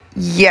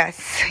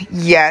Yes,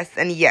 yes,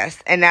 and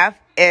yes. Enough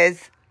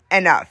is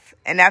enough.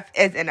 Enough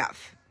is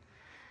enough.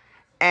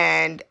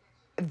 And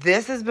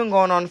this has been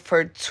going on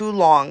for too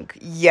long.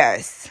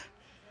 Yes.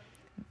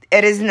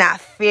 It is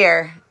not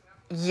fair.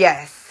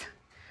 Yes.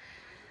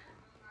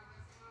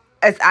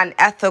 It's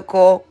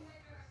unethical.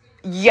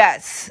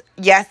 Yes.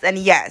 Yes, and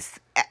yes.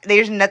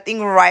 There's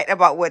nothing right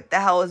about what the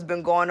hell has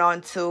been going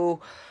on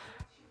to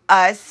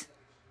us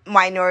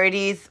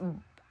minorities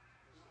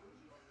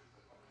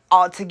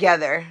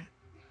altogether.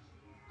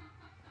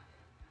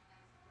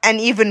 And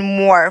even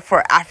more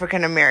for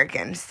African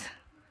Americans.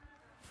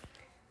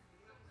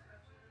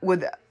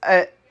 With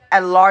a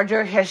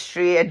larger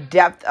history, a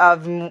depth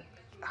of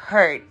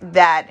hurt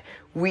that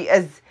we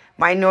as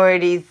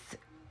minorities,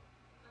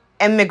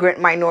 immigrant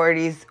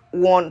minorities,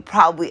 won't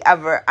probably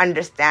ever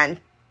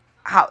understand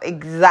how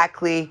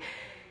exactly,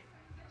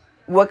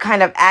 what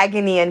kind of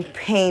agony and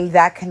pain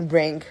that can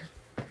bring.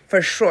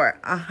 For sure,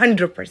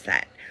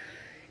 100%.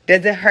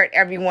 Does it hurt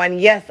everyone?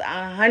 Yes,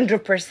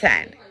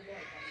 100%.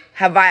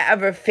 Have I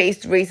ever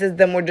faced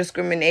racism or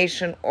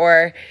discrimination?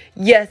 Or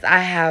yes, I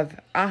have,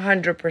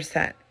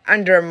 100%.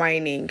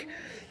 Undermining,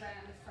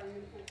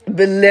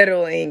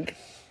 belittling,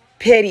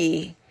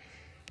 pity,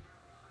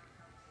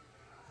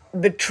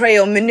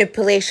 betrayal,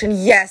 manipulation.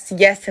 Yes,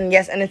 yes, and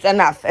yes. And it's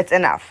enough. It's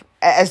enough.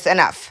 It's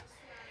enough.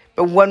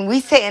 But when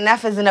we say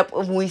enough is enough,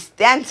 when we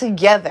stand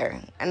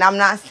together, and I'm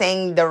not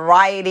saying the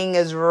rioting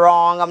is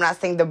wrong. I'm not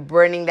saying the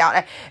burning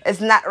down.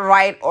 It's not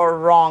right or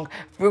wrong.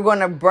 If we're going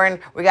to burn,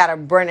 we got to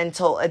burn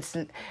until it's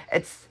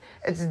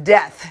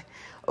death.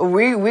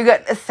 We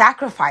got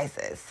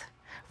sacrifices.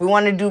 We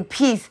want to do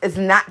peace. It's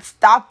not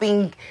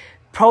stopping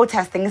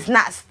protesting. It's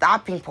not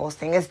stopping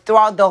posting. It's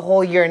throughout the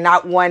whole year,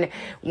 not when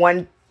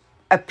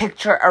a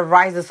picture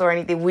arises or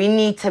anything. We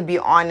need to be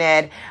on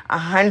it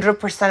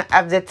 100%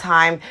 of the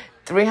time,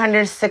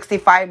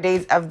 365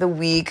 days of the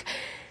week,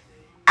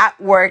 at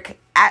work,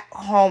 at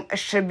home. It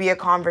should be a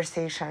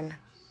conversation.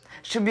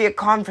 It should be a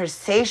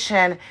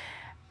conversation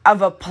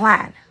of a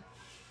plan,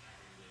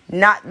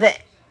 not the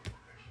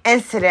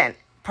incident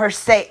per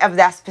se of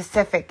that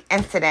specific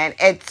incident.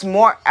 It's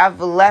more of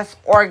less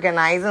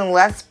organized and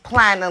less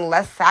plan and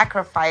less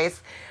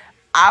sacrifice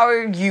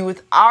our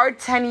youth, our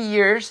 10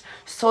 years,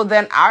 so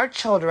then our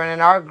children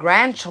and our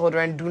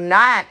grandchildren do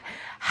not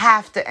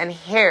have to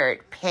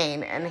inherit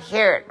pain,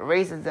 inherit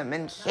racism,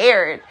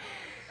 inherit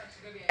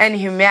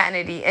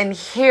inhumanity,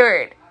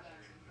 inherit.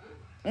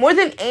 More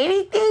than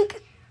anything,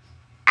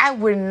 I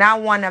would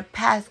not want to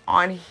pass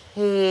on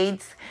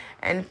hate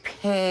and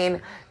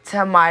pain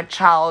to my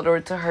child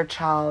or to her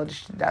child.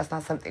 That's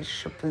not something she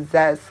should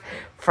possess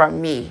from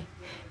me.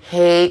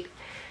 Hate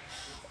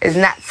is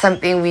not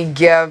something we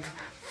give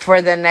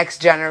for the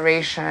next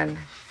generation.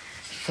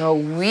 So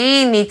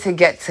we need to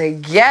get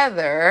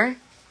together,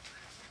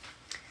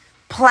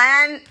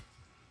 plan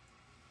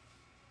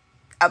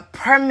a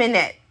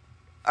permanent,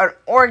 an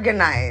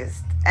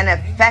organized, and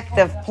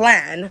effective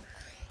plan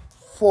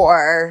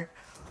for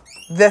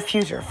the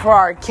future, for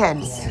our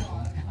kids.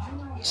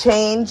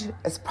 Change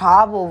is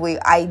probably,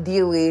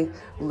 ideally,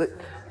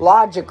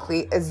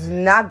 logically, is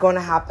not going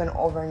to happen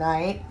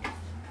overnight.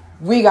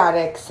 We got to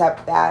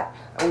accept that.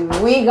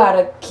 We got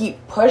to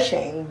keep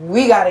pushing.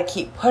 We got to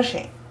keep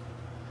pushing.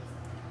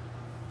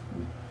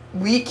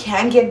 We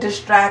can't get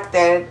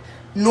distracted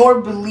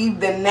nor believe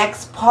the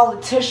next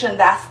politician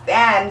that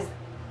stands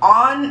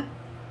on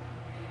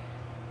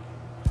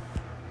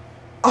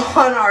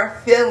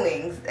our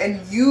feelings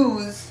and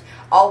use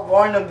our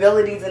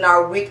vulnerabilities and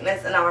our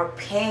weakness and our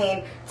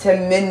pain to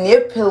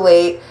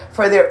manipulate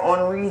for their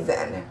own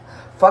reason.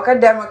 Fuck a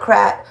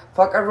Democrat,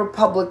 fuck a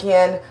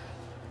Republican,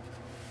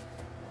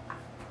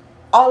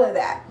 all of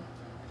that.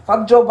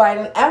 Fuck Joe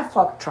Biden and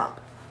fuck Trump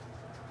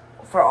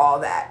for all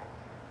that.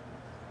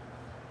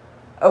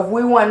 If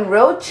we want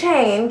real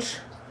change,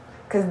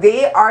 because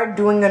they are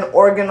doing an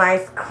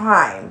organized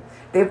crime.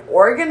 They've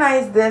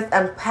organized this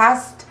and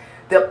passed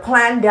the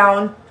plan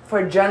down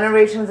for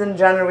generations and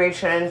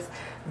generations.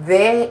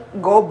 They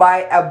go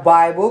by a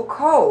Bible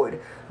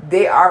code.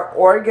 They are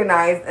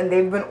organized, and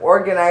they've been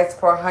organized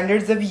for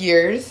hundreds of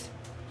years.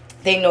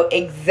 They know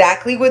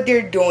exactly what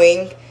they're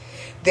doing.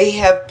 They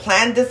have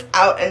planned this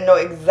out and know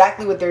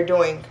exactly what they're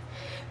doing.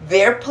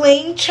 They're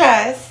playing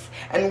chess,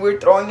 and we're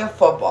throwing a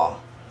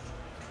football.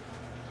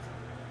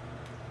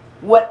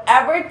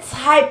 Whatever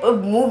type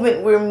of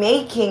movement we're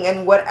making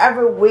and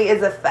whatever way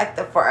is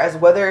effective for us,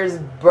 whether it's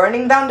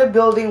burning down the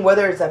building,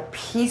 whether it's a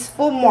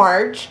peaceful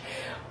march,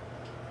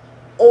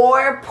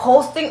 or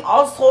posting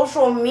on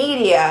social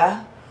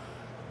media,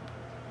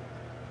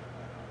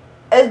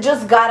 it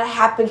just gotta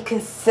happen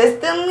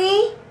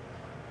consistently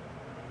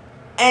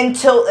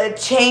until it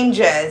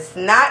changes.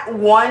 Not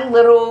one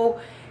little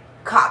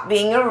cop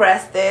being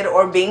arrested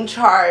or being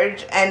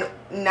charged, and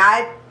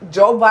not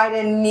Joe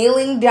Biden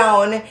kneeling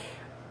down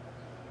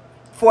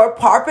for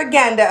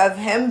propaganda of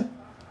him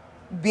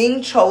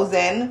being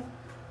chosen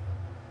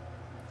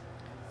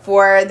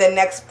for the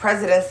next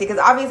presidency, because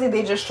obviously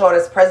they just showed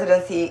us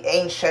presidency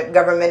ain't shit,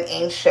 government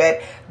ain't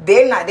shit.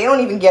 They don't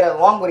even get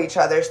along with each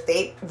other.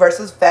 State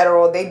versus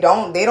federal, they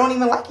don't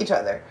even like each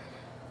other.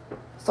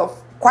 So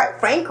quite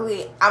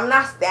frankly, I'm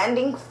not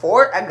standing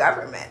for a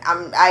government.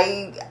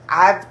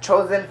 I've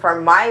chosen,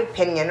 for my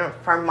opinion,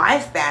 for my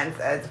stance,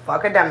 as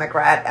fuck a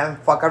Democrat and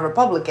fuck a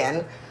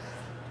Republican,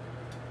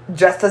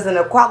 justice and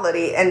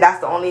equality, and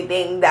that's the only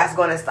thing that's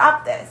going to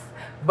stop this.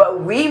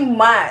 But we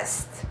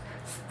must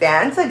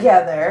stand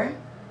together.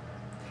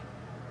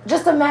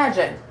 Just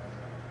imagine,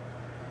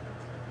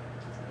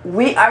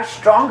 we are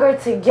stronger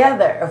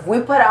together if we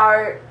put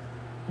our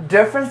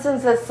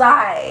differences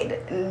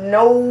aside.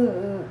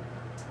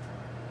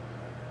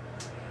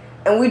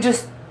 And we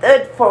just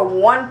stood for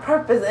one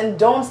purpose and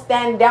don't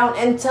stand down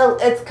until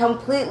it's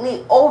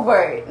completely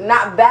over.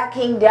 Not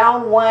backing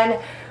down when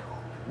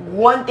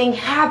one thing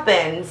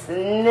happens,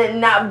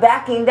 not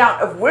backing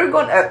down. If we're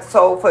gonna,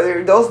 so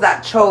for those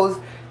that chose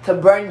to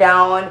burn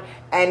down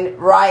and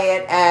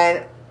riot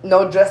and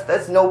no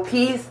justice, no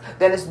peace,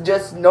 then it's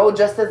just no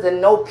justice and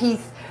no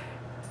peace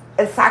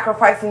and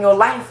sacrificing your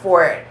life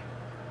for it.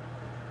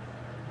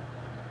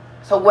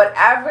 So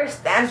whatever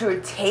stance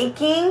you're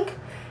taking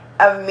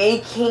of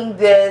making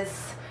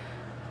this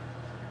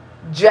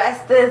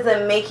justice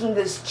and making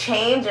this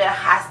change, it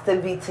has to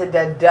be to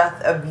the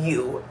death of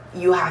you.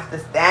 You have to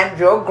stand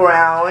your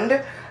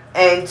ground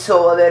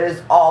until it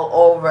is all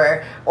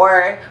over.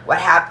 Or what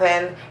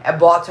happened at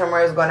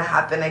Baltimore is going to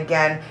happen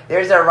again.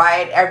 There's a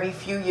riot every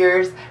few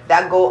years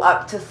that go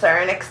up to a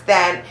certain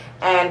extent,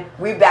 and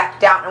we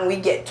back down and we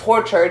get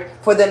tortured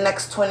for the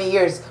next 20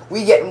 years.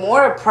 We get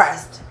more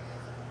oppressed.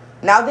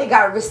 Now they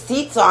got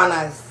receipts on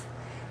us.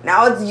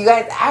 Now it's, you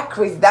guys act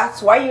crazy.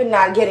 That's why you're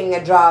not getting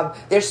a job.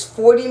 There's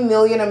 40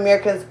 million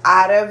Americans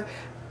out of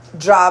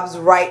jobs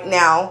right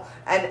now.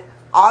 And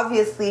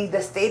obviously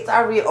the states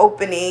are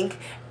reopening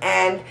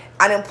and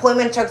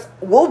unemployment checks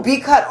will be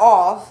cut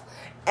off.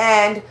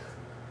 And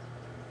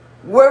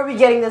where are we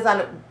getting this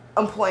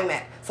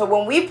unemployment? So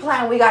when we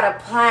plan, we got to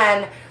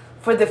plan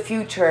for the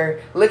future,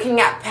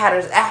 looking at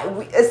patterns.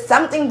 It's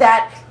something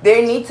that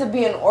there needs to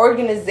be an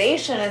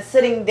organization and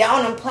sitting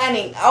down and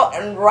planning out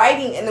and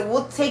writing, and it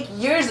will take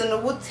years, and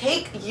it will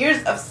take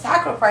years of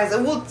sacrifice.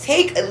 It will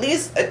take at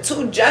least a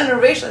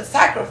 2-generation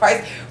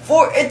sacrifice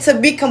for it to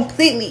be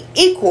completely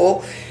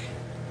equal,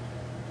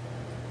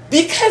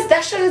 because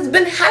that shit has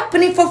been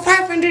happening for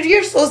 500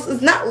 years. So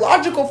it's not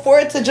logical for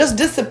it to just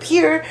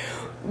disappear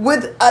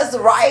with us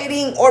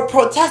rioting or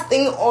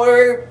protesting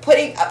or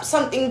putting up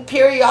something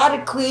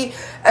periodically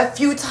a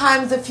few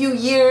times, a few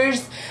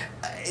years,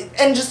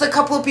 and just a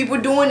couple of people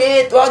doing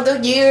it throughout the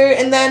year,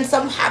 and then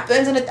something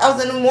happens and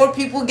 1,000 more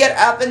people get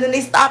up and then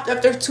they stopped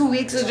after 2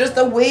 weeks. It's just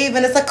a wave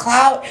and it's a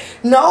cloud.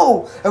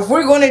 No, if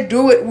we're going to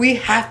do it, we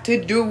have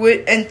to do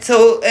it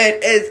until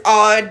it is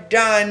all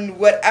done.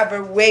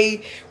 Whatever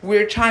way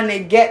we're trying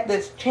to get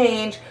this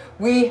change,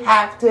 we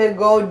have to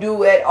go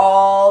do it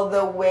all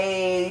the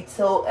way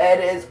till it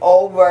is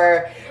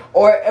over,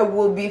 or it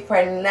will be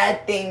for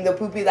nothing. The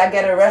people that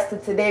get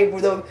arrested today, for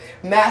the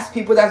mass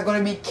people that's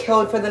going to be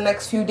killed for the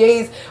next few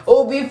days, it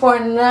will be for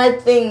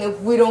nothing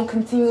if we don't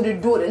continue to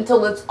do it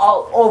until it's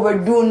all over.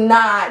 Do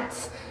not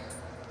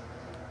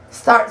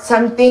start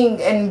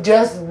something and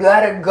just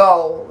let it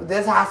go.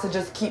 This has to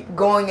just keep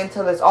going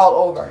until it's all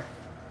over.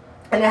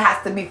 And it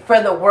has to be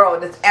for the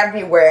world. It's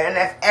everywhere. And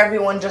if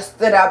everyone just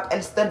stood up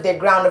and stood their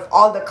ground, if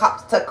all the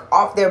cops took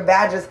off their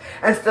badges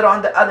and stood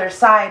on the other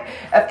side,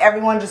 if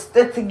everyone just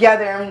stood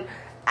together and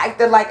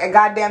acted like a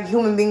goddamn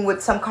human being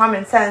with some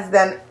common sense,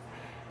 then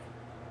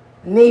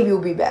maybe will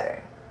be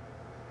better.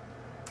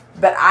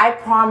 But I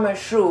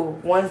promise you,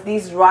 once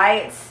these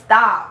riots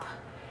stop,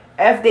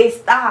 if they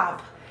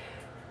stop,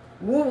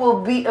 we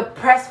will be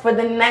oppressed for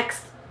the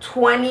next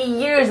 20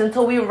 years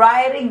until we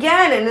riot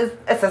again. And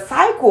it's a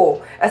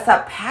cycle. It's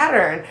a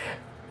pattern.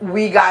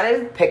 We got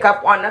to pick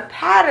up on a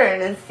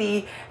pattern and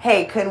see,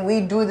 hey, can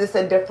we do this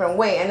a different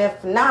way? And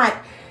if not,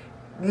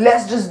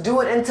 let's just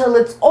do it until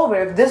it's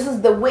over. If this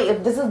is the way,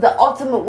 if this is the ultimate way,